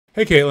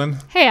Hey, Katelyn.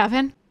 Hey,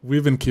 Evan.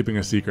 We've been keeping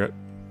a secret.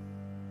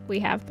 We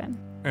have been.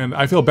 And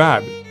I feel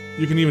bad.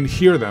 You can even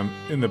hear them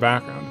in the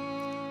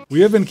background. We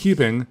have been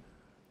keeping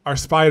our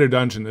spider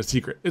dungeon a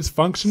secret. It's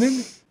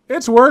functioning,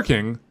 it's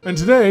working, and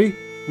today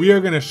we are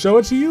going to show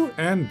it to you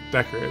and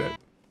decorate it.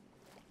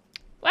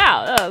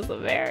 Wow, that was a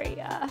very,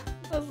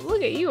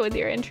 look at you with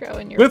your intro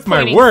and your with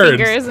my words.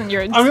 Fingers and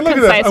your I mean, look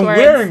at this. I'm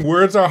wearing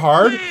words are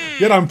hard,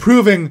 yet I'm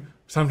proving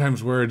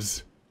sometimes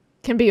words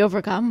can be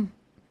overcome.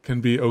 Can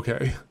be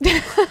okay.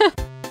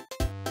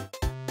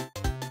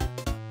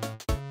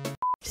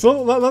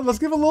 So let's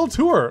give a little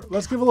tour.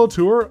 Let's give a little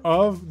tour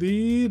of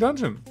the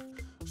dungeon.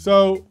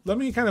 So let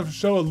me kind of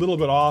show a little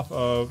bit off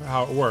of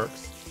how it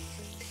works.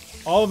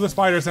 All of the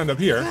spiders end up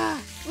here.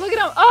 Look at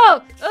them.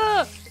 Oh,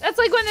 that's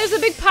like when there's a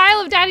big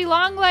pile of daddy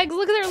long legs.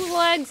 Look at their little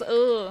legs.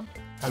 Oh,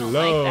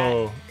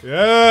 hello. Like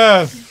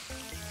yes.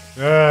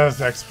 Yes,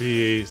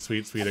 XP.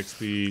 Sweet, sweet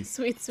XP.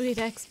 Sweet, sweet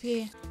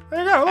XP.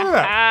 There you go. Look at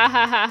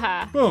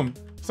that. Boom.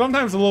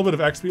 Sometimes a little bit of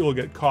XP will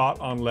get caught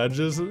on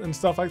ledges and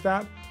stuff like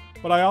that.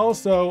 But I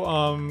also,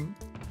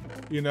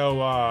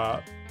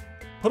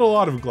 put a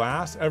lot of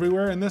glass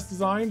everywhere in this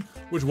design,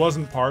 which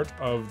wasn't part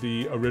of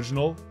the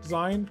original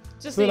design.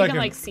 Just so you can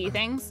like see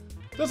things?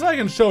 Just so I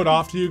can show it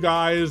off to you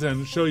guys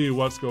and show you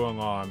what's going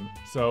on.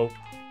 So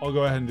I'll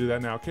go ahead and do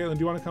that now. Katelyn,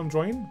 do you want to come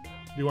join? Or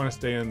do you want to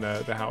stay in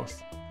the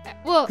house?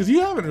 Well, because you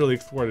haven't really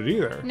explored it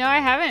either. No, I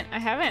haven't.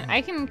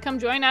 I can come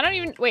join. I don't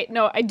even, wait,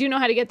 no, I do know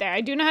how to get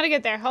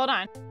there. Hold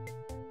on.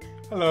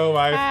 Hello,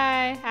 wife.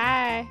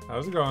 Hi.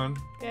 How's it going?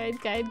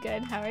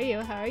 Good. How are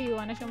you?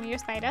 Want to show me your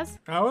spiders?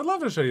 I would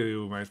love to show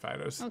you my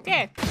spiders.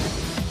 Okay.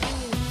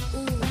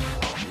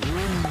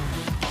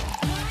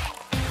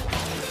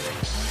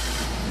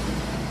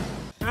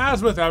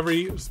 As with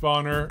every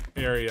spawner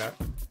area,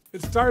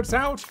 it starts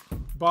out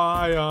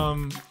by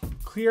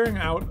clearing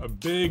out a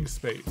big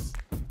space.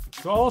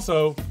 So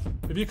also,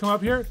 if you come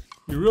up here,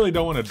 you really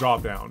don't want to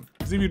drop down.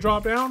 Because if you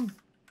drop down,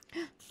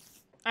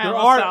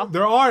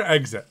 there are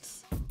exits.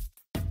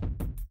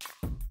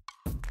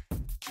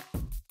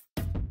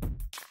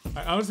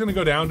 I'm just gonna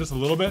go down just a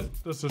little bit,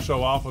 just to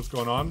show off what's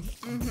going on.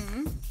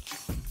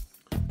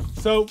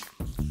 So,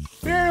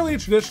 fairly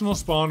traditional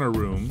spawner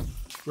room,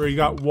 where you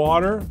got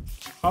water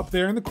up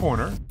there in the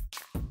corner.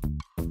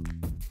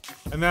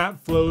 And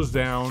that flows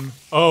down.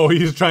 Oh,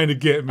 he's trying to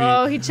get me.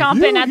 Oh, he's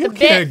chomping at the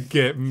bit. You can't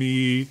get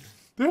me.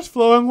 There's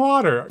flowing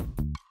water.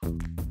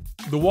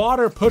 The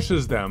water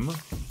pushes them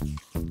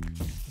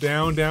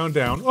down. Oh,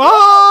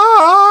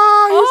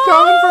 he's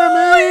coming for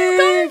me. He's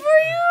coming for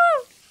you.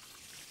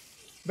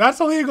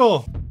 That's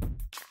illegal.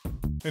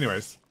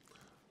 Anyways,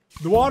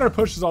 the water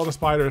pushes all the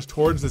spiders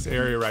towards this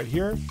area right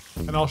here,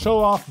 and I'll show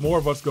off more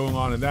of what's going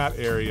on in that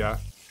area,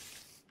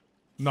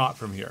 not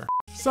from here.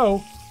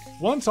 So,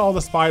 once all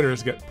the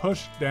spiders get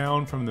pushed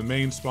down from the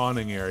main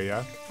spawning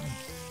area,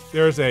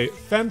 there's a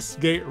fence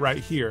gate right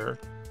here,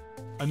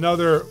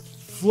 another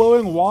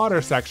flowing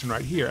water section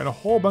right here, and a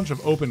whole bunch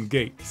of open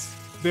gates.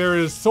 There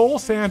is soul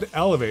sand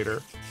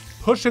elevator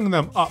pushing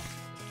them up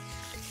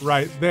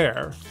right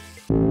there.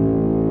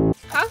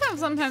 How come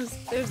sometimes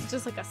there's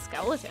just like a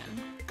skeleton?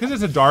 Because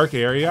it's a dark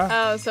area.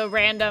 Oh, so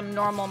random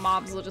normal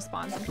mobs will just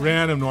spawn sometimes.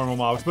 Random normal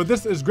mobs. But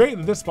this is great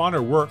that this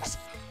spawner works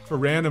for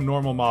random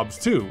normal mobs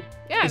too.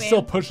 Yeah,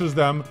 still pushes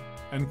them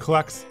and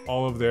collects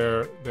all of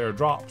their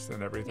drops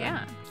and everything.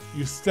 Yeah.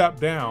 You step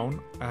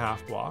down a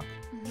half block,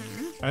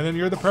 and then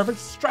you're the perfect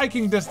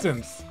striking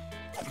distance.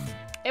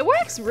 It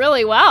works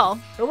really well.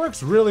 It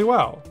works really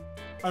well.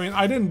 I mean,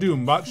 I didn't do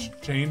much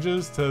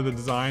changes to the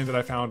design that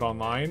I found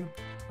online.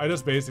 I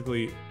just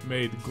basically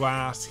made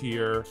glass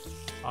here.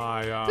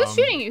 Who's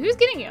shooting you? Who's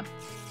getting you?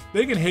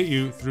 They can hit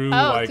you through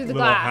through the little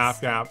glass.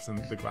 half gaps in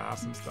the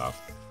glass and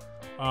stuff.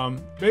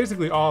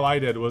 Basically all I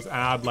did was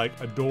add like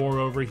a door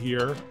over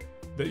here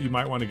that you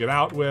might want to get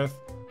out with,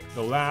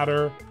 the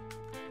ladder.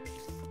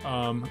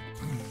 And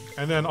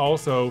then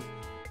also,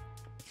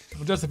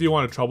 just if you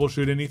want to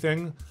troubleshoot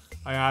anything,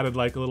 I added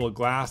like a little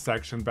glass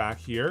section back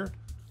here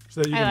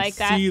so that you can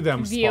see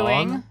them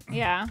spawn.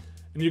 Yeah.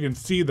 And you can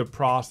see the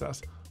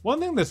process. One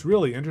thing that's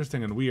really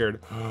interesting and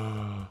weird,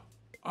 oh,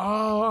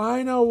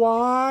 I know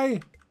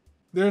why.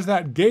 There's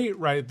that gate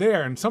right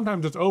there, and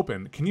sometimes it's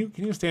open. Can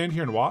you stand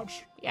here and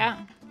watch? Yeah.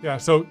 Yeah.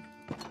 So.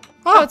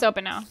 Oh, it's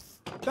open now.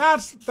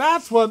 That's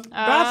what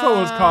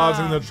was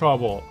causing the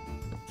trouble.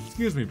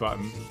 Excuse me,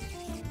 button.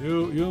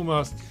 You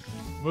must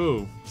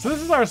move. So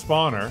this is our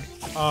spawner.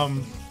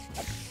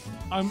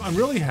 I'm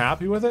really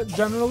happy with it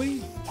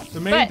generally.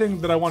 The main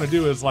thing that I want to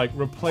do is like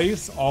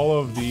replace all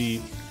of the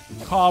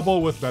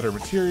cobble with better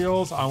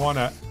materials. I want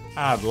to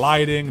add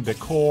lighting,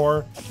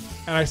 decor,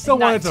 and I still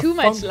want it to too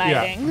much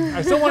lighting. Yeah,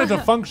 I still want it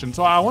to function.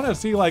 So I want to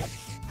see like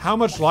how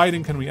much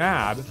lighting can we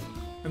add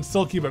and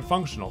still keep it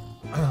functional.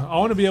 I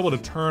want to be able to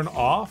turn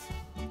off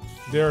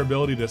their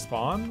ability to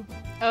spawn.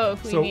 Oh,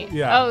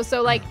 Oh,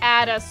 so like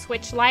add a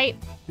switch light.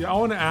 Yeah, I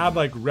want to add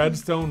like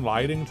redstone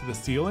lighting to the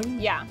ceiling.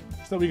 Yeah.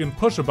 So we can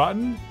push a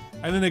button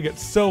and then they get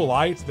so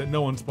light that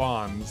no one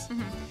spawns.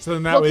 So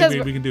then that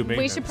way we can do maintenance.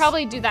 We should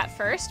probably do that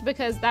first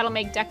because that'll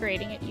make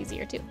decorating it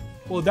easier too.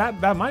 Well,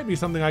 that might be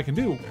something I can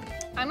do.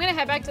 I'm gonna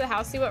head back to the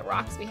house, see what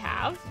rocks we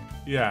have.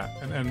 Yeah,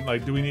 and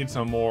like, do we need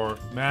some more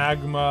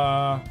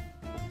magma?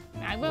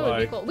 Magma would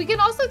be cool. We can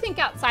also think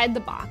outside the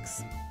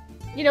box.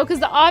 You know, because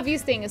the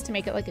obvious thing is to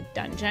make it like a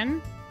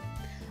dungeon.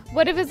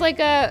 What if it's like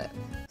a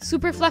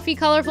super fluffy,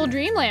 colorful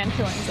dreamland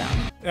killing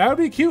zone? That would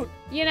be cute.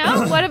 You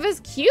know, what if it's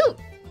cute?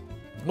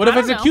 What if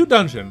it's a cute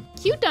dungeon?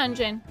 Cute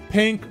dungeon.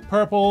 Pink,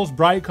 purples,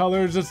 bright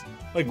colors, just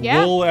like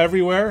wool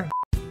everywhere.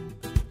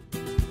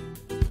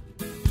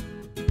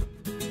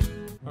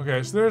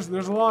 Okay, so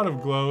there's a lot of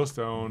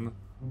glowstone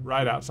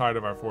right outside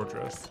of our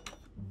fortress.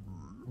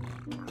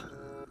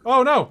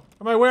 Oh no!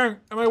 Am I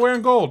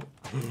wearing gold?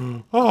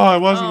 Oh, I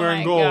wasn't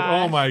wearing gold.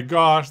 Gosh. Oh my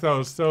gosh, that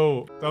was a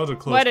close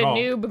call. What a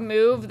noob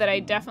move that I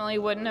definitely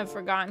wouldn't have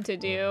forgotten to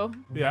do.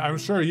 Yeah, I'm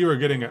sure you were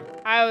getting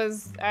it. I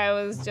was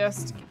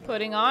just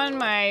putting on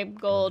my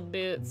gold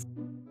boots.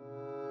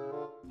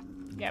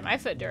 Yeah, my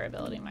foot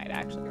durability might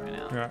actually run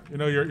out. Yeah, you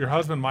know, your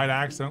husband might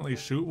accidentally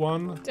shoot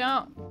one.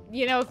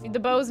 You know, if the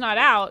bow's not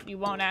out, you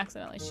won't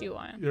accidentally shoot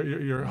one.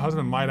 Your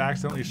husband might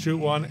accidentally shoot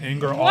one,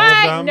 anger all What?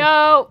 of them.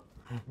 No.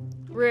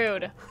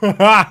 Rude.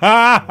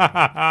 How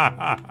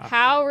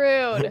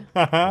rude.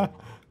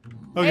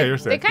 Okay, you're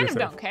safe. They kind of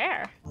don't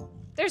care.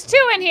 There's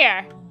 2 in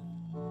here.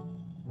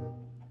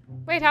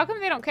 Wait, how come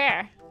they don't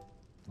care?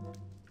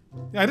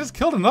 Yeah, I just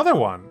killed another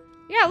one.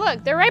 Yeah,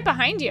 look, they're right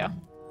behind you.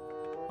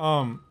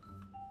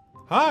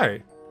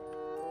 Hi.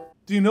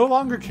 Do you no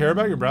longer care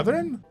about your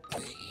brethren?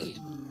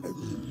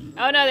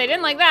 Oh no, they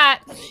didn't like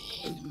that.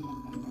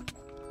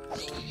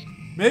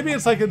 Maybe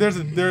it's like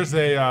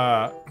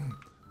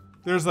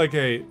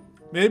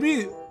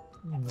maybe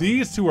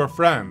these 2 are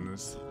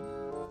friends,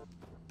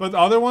 but the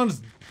other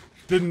ones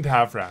didn't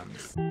have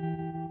friends.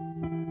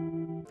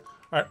 All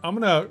right, I'm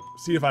gonna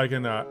see if I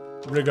can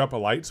rig up a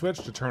light switch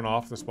to turn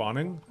off the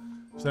spawning,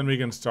 so then we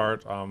can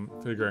start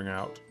figuring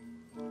out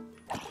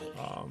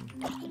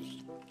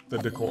the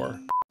decor.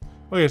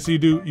 Okay, so you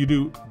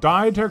do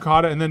dyed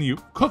terracotta and then you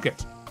cook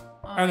it,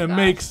 and it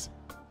makes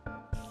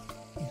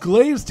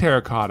glazed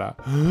terracotta.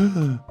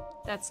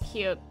 That's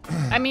cute.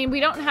 I mean, we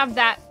don't have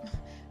that.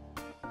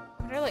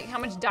 I wonder like how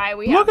much dye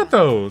we have. Look at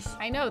those.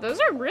 I know, those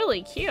are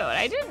really cute.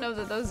 I didn't know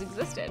that those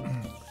existed.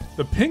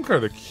 The pink are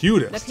the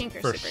cutest. The pink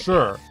are for super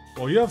sure.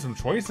 Well, you have some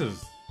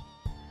choices.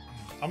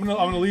 I'm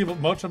gonna leave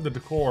much of the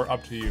decor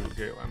up to you,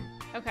 Katelyn.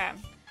 Okay.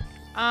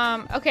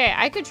 Okay,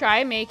 I could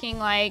try making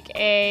like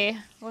a,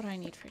 what do I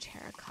need for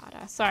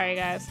terracotta? Sorry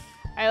guys.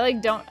 I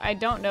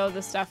don't know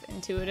the stuff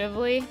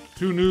intuitively.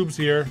 2 noobs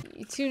here.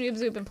 2 noobs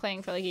who've been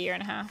playing for like a year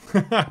and a half.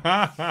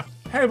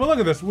 Hey, but look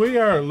at this. We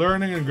are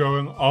learning and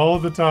growing all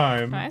the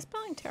time. Am I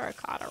spelling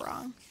terracotta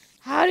wrong?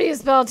 How do you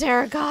spell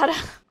terracotta?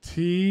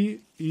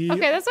 T-E. Okay,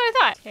 that's what I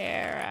thought.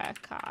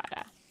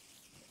 Terracotta.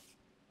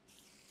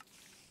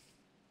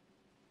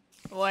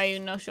 Why you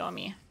no show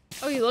me?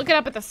 Oh, you look it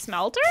up at the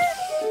smelter?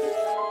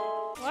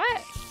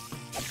 What?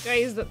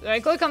 Do I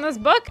click on this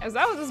book? Is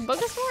that what this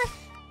book is for?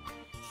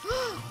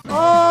 Oh!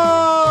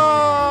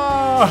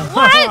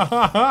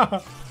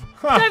 What?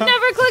 I've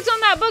never clicked on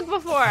that book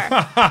before.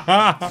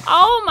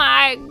 Oh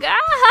my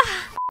god.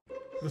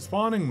 The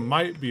spawning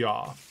might be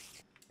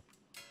off.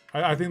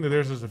 I think that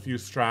there's just a few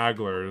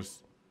stragglers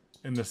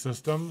in the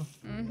system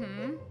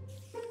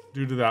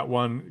due to that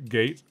one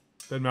gate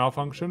that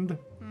malfunctioned.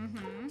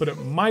 But it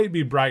might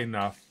be bright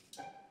enough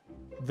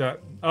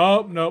that,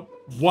 oh, nope,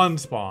 1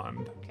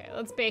 spawned. Okay,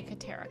 let's bake a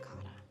terracotta.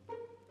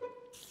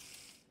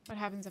 What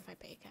happens if I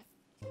bake it?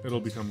 It'll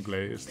become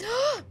glazed.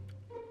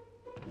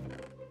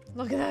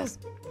 Look at this.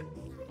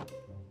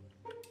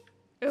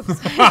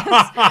 Oops.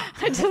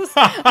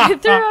 I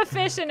threw a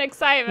fish in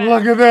excitement.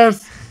 Look at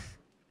this.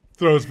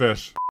 Throws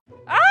fish.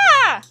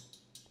 Ah!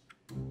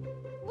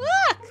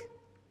 Look!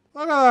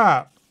 Look at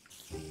that.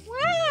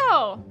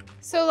 Wow!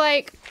 So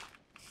like,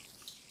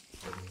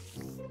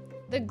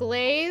 the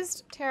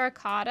glazed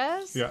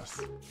terracottas. Yes.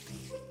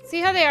 See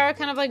how they are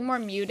kind of like more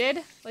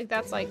muted? Like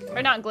that's like,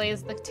 or not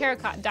glazed, the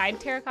terracotta, dyed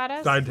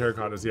terracottas? Dyed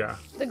terracottas, yeah.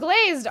 The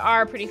glazed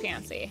are pretty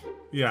fancy.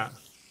 Yeah.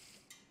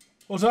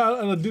 Well,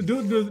 so do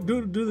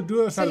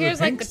the side So of the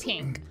here's like the pinks.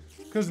 pink.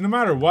 Because no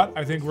matter what,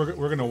 I think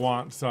we're gonna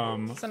want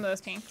some of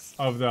those pinks.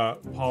 of the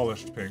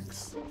polished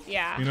pinks.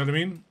 Yeah. You know what I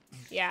mean?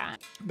 Yeah.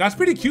 That's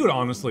pretty cute,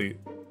 honestly.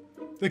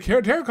 The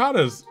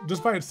terracottas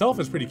just by itself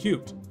is pretty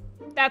cute.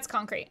 That's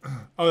concrete.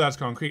 Oh, that's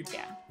concrete.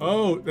 Yeah.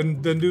 Oh,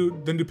 then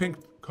do pink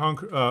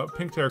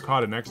pink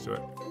terracotta next to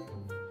it.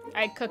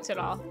 I cooked it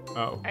all.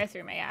 Oh. I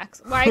threw my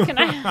axe. Why can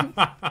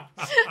I?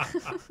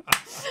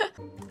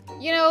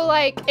 You know,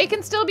 like, it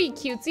can still be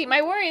cutesy.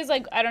 My worry is,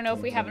 like, I don't know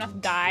if we have enough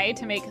dye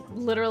to make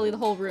literally the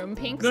whole room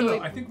pink. No, so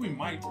no, I think we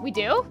might. We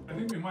do? I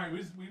think we might. We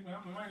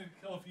might need to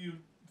kill a few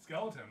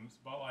skeletons,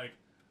 but, like,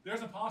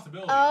 there's a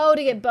possibility. Oh,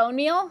 to get bone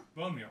meal?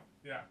 Bone meal,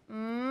 yeah.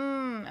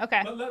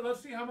 Okay.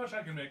 Let's see how much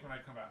I can make when I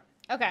come back.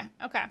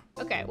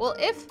 Okay. Well,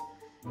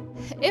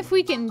 if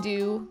we can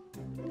do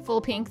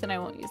full pink, then I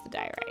won't use the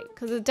dye, right?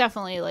 because it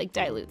definitely like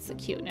dilutes the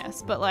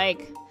cuteness. But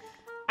like,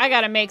 I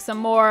gotta make some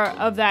more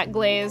of that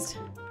glazed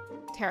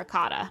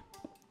terracotta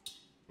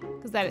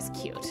because that is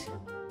cute.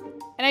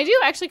 And I do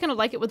actually kind of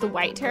like it with the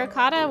white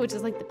terracotta, which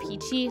is like the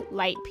peachy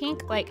light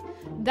pink. Like,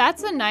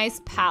 that's a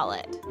nice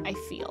palette, I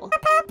feel.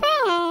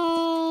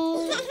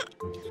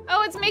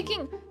 Oh, it's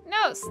making,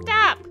 no,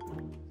 stop.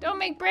 Don't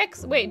make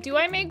bricks. Wait, do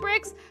I make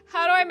bricks?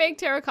 How do I make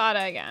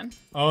terracotta again?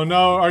 Oh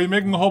no, are you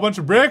making a whole bunch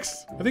of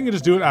bricks? I think you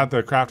just do it at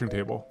the crafting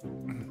table.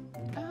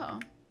 Oh.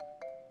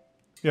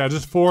 Yeah,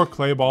 just 4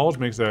 clay balls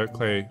makes a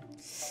clay.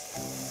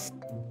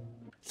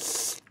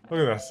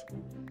 Look at this.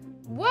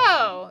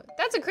 Whoa,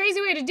 that's a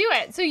crazy way to do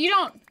it. So you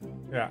don't,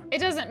 it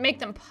doesn't make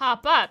them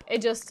pop up.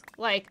 It just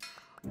like,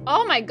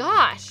 oh my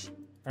gosh.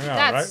 I know,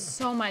 that's right?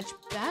 so much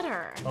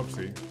better.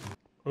 Oopsie.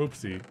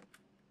 Oopsie.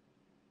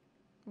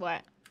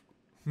 What?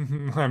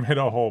 I made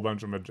a whole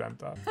bunch of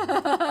magenta.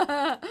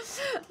 A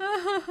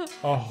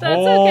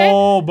okay.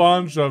 whole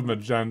bunch of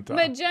magenta.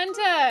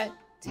 Magenta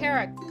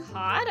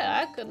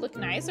terracotta could look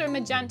nice, or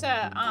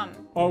magenta,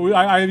 Oh,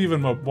 I have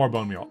even more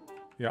bone meal.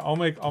 Yeah, I'll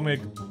make, I'll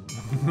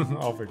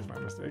fix my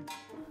mistake.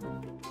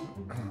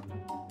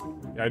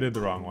 Yeah, I did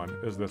the wrong one.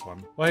 It was this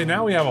one. Well, hey,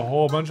 now we have a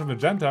whole bunch of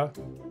magenta.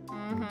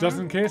 Just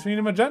in case we need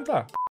a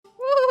magenta.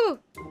 Woo!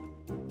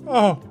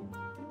 Oh.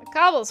 The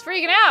cobble's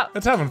freaking out.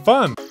 It's having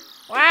fun.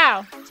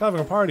 Wow. It's having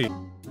a party.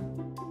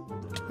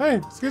 Hey,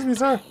 excuse me,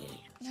 sir.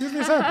 Excuse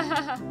me, sir.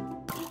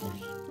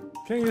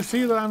 Can't you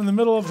see that I'm in the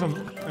middle of some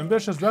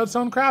ambitious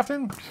redstone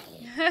crafting?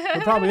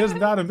 It probably isn't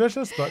that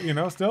ambitious, but you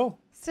know, still.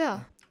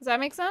 Still. Does that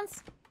make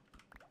sense?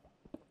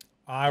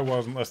 I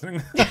wasn't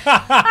listening.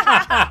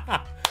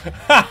 I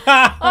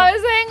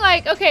was saying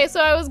like, okay, so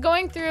I was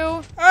going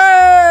through.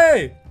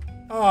 Hey!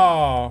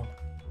 Oh.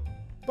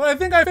 But I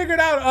think I figured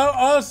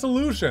out a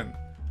solution.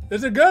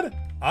 Is it good?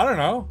 I don't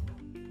know.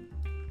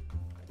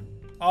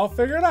 I'll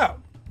figure it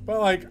out. But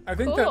like, I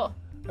think Cool.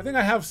 I think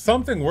I have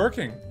something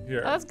working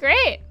here. Oh, that's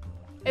great.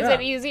 Is Yeah.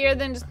 it easier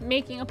than just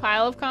making a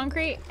pile of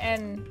concrete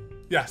and?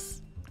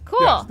 Yes. Cool.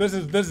 Yes, this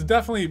is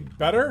definitely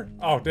better.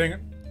 Oh, dang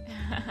it.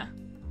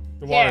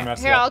 The water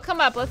messed Here, up. I'll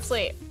come up. Let's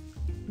sleep.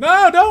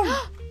 No,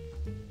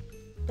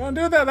 don't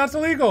do that. That's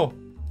illegal.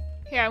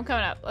 Here, I'm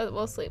coming up.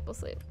 We'll sleep. We'll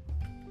sleep.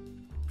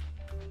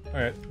 All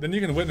right, then you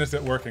can witness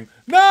it working.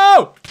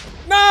 No!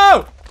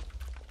 No!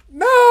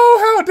 No!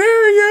 How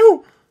dare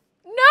you!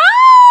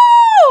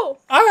 No!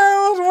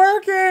 I was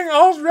working.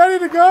 I was ready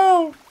to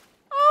go.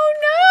 Oh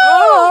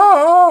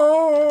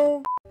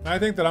Oh! I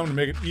think that I'm gonna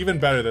make it even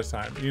better this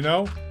time. You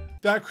know,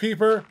 that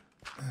creeper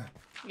no!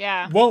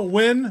 Yeah. won't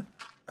win.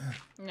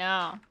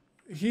 No.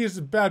 He's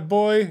a bad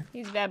boy.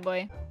 He's a bad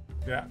boy.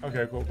 Yeah.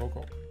 Okay. Cool. Cool.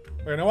 Cool.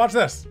 Okay. Now watch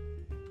this.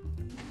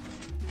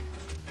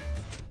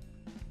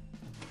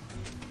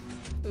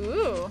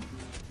 Ooh.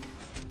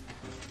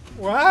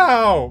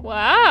 Wow.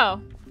 Wow.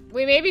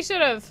 We maybe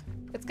should have.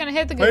 It's gonna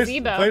hit the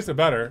gazebo. Place it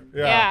better.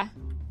 Yeah.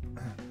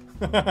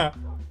 But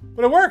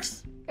it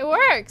works. It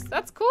works.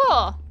 That's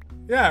cool.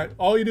 Yeah.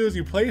 All you do is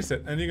you place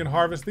it, and you can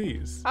harvest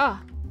these. Oh,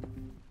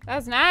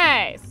 that's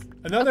nice.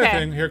 Another Okay.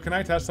 thing here. Can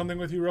I test something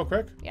with you real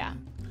quick? Yeah.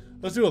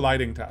 Let's do a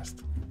lighting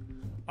test.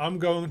 I'm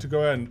going to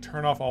go ahead and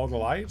turn off all the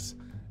lights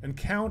and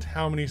count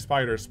how many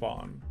spiders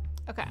spawn.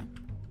 Okay.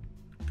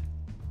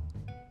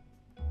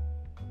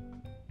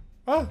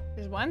 Oh,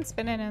 There's one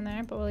spinning in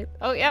there, but we'll.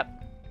 Oh,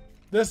 yep.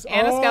 this.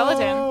 And a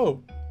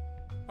skeleton.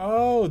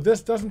 Oh,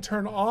 this doesn't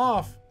turn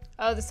off.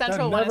 Oh, the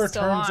central That one never is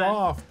still turns on.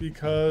 off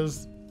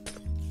because.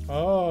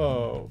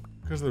 Oh,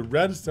 because the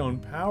redstone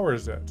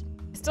powers it.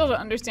 I still don't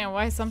understand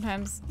why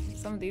sometimes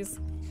some of these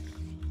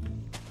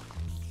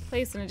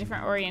place in a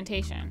different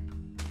orientation.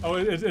 Oh,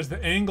 it's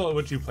the angle at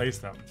which you place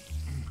them.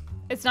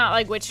 It's not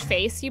like which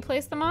face you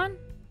place them on?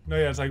 No,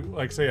 yeah, it's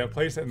like say,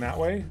 place it in that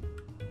way.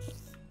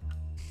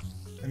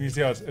 And you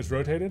see how it's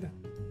rotated?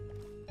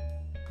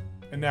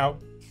 And now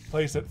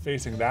place it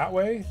facing that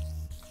way.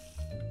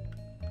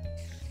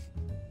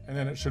 And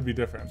then it should be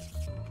different.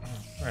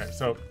 All right,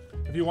 so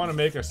if you want to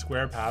make a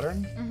square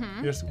pattern,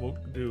 we'll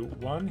do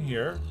one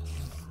here.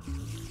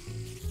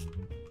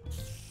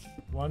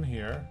 One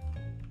here.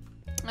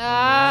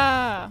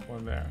 Ah.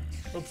 One there.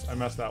 Oops, I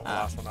messed that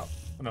last one up.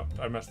 Oh, no,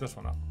 I messed this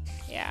one up.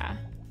 Yeah.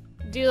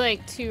 Do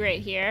like 2 right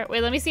here.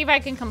 Wait, let me see if I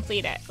can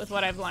complete it with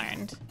what I've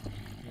learned.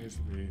 Needs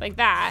to be Like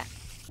that.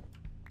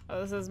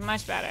 Oh, this is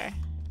much better.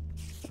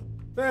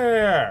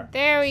 there.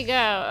 There we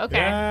go. Okay.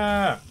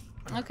 Yeah.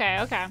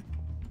 Okay.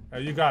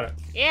 You got it.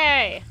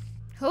 Yay.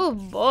 Oh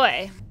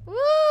boy. Woo!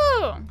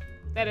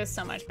 That is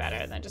so much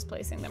better than just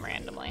placing them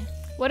randomly.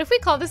 What if we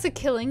call this a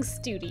killing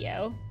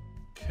studio?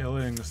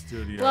 Killing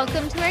studio.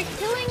 Welcome to our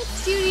killing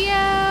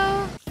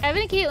studio.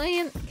 Evan and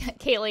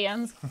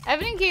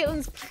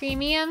Katelyn's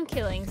premium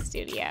killing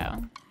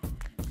studio.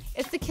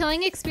 It's the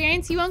killing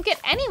experience you won't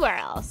get anywhere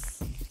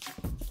else.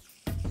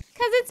 Cause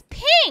it's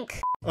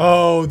pink.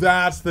 Oh,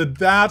 that's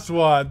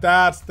why.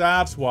 That's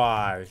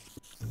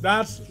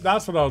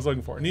what I was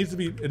looking for. It needs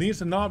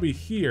to not be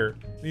here.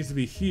 It needs to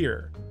be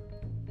here.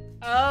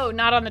 Oh,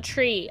 not on the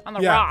tree, on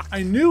the Yeah, rock.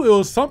 I knew it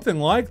was something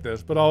like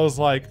this, but I was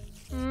like,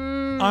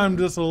 I'm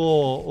just a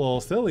little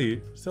silly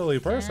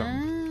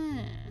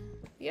person.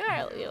 You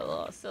are a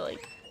little silly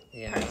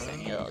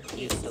person, you little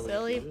cute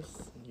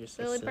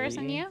silly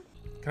person, you.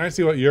 Can I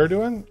see what you're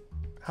doing?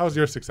 How's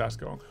your success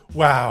going?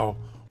 Wow.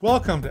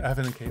 Welcome to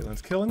Evan and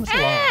Katelyn's Killing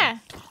Salon. Ah!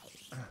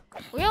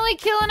 We only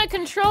kill in a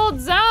controlled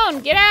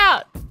zone. Get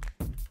out.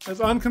 It's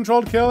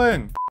uncontrolled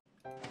killing.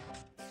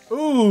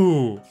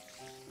 Ooh.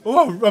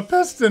 Oh, a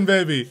piston,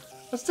 baby.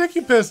 A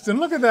sticky piston.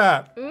 Look at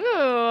that. Ooh.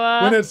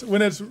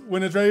 When it's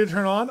ready to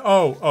turn on.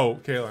 Oh,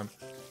 Katelyn.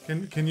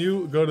 Can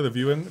you go to the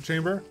viewing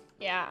chamber?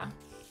 Yeah.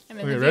 I'm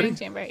in Okay, the ready? viewing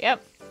chamber.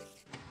 Yep.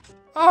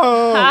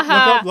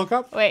 Oh, look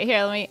up. Wait,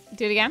 here, let me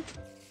do it again.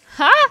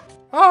 Huh?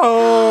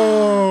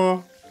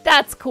 Oh.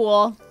 That's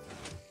cool.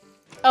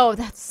 Oh,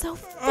 that's so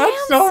fancy.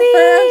 That's so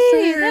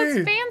fancy.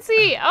 That's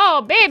fancy.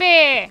 Oh,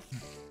 baby.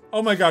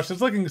 Oh my gosh,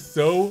 it's looking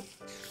so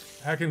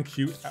heckin'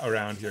 cute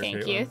around here,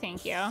 Katelyn.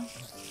 Thank you.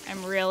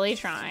 I'm really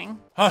trying.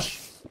 Hush,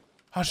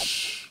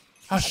 hush,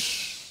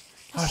 hush,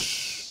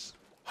 hush,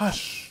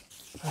 hush,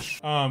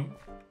 hush.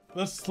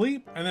 Let's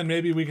sleep, and then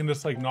maybe we can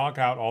just like knock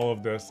out all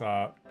of this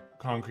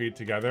concrete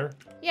together.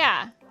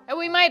 Yeah. And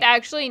we might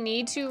actually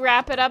need to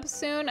wrap it up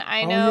soon.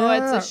 I know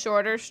it's a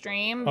shorter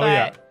stream, but... Oh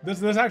yeah,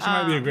 this actually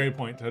might be a great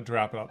point to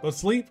wrap it up. Let's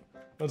sleep,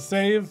 let's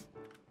save,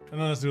 and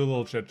then let's do a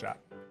little chit chat.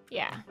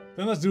 Yeah.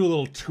 Then let's do a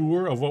little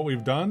tour of what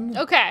we've done.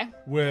 Okay.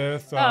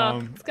 With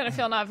it's gonna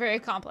feel not very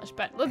accomplished,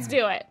 but let's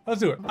do it.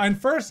 Let's do it. And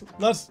first,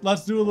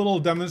 let's do a little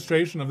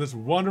demonstration of this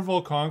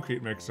wonderful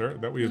concrete mixer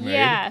that we've made.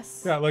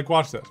 Yes. Yeah, like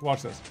watch this.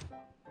 Watch this.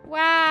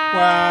 Wow.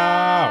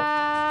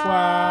 Wow.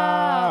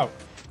 Wow.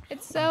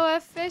 It's so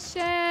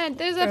efficient.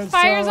 There's a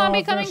fire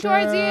zombie coming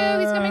towards you.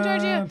 He's coming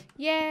towards you.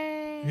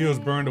 Yay. He was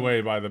burned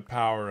away by the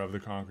power of the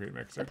concrete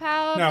mixer. The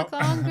power of the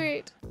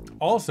concrete.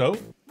 Also,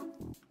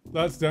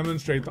 let's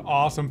demonstrate the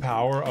awesome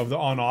power of the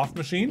on-off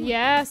machine.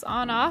 Yes,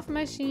 on-off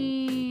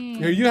machine.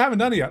 Here, you haven't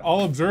done it yet.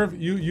 I'll observe.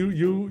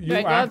 You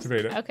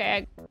activate it.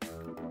 Okay.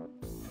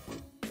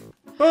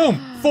 Boom.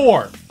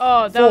 4.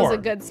 Oh, that was a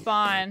good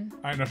spawn.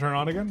 All right, now turn it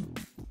on again.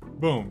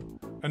 Boom.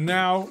 And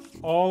now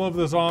all of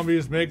the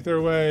zombies make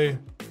their way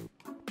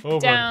over.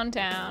 Down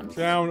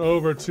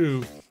over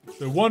to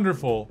the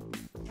wonderful,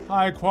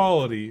 high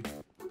quality.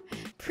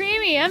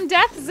 Premium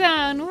Death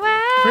Zone.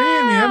 Wow.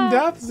 Premium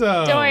Death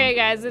Zone. Don't worry,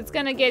 guys. It's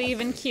going to get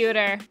even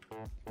cuter.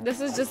 This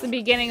is just the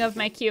beginning of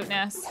my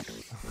cuteness.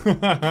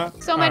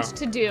 So much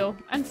to do.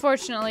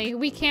 Unfortunately,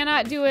 we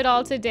cannot do it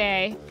all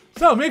today.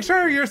 So make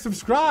sure you're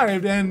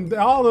subscribed and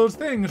all those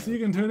things so you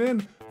can tune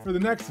in for the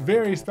next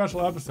very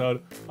special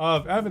episode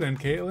of Evan and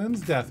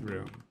Katelyn's Death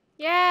Room.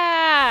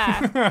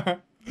 Yeah.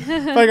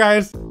 Bye,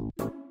 guys.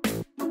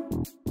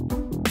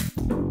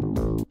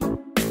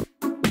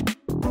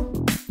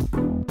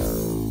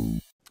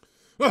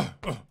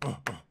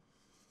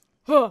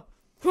 Huh.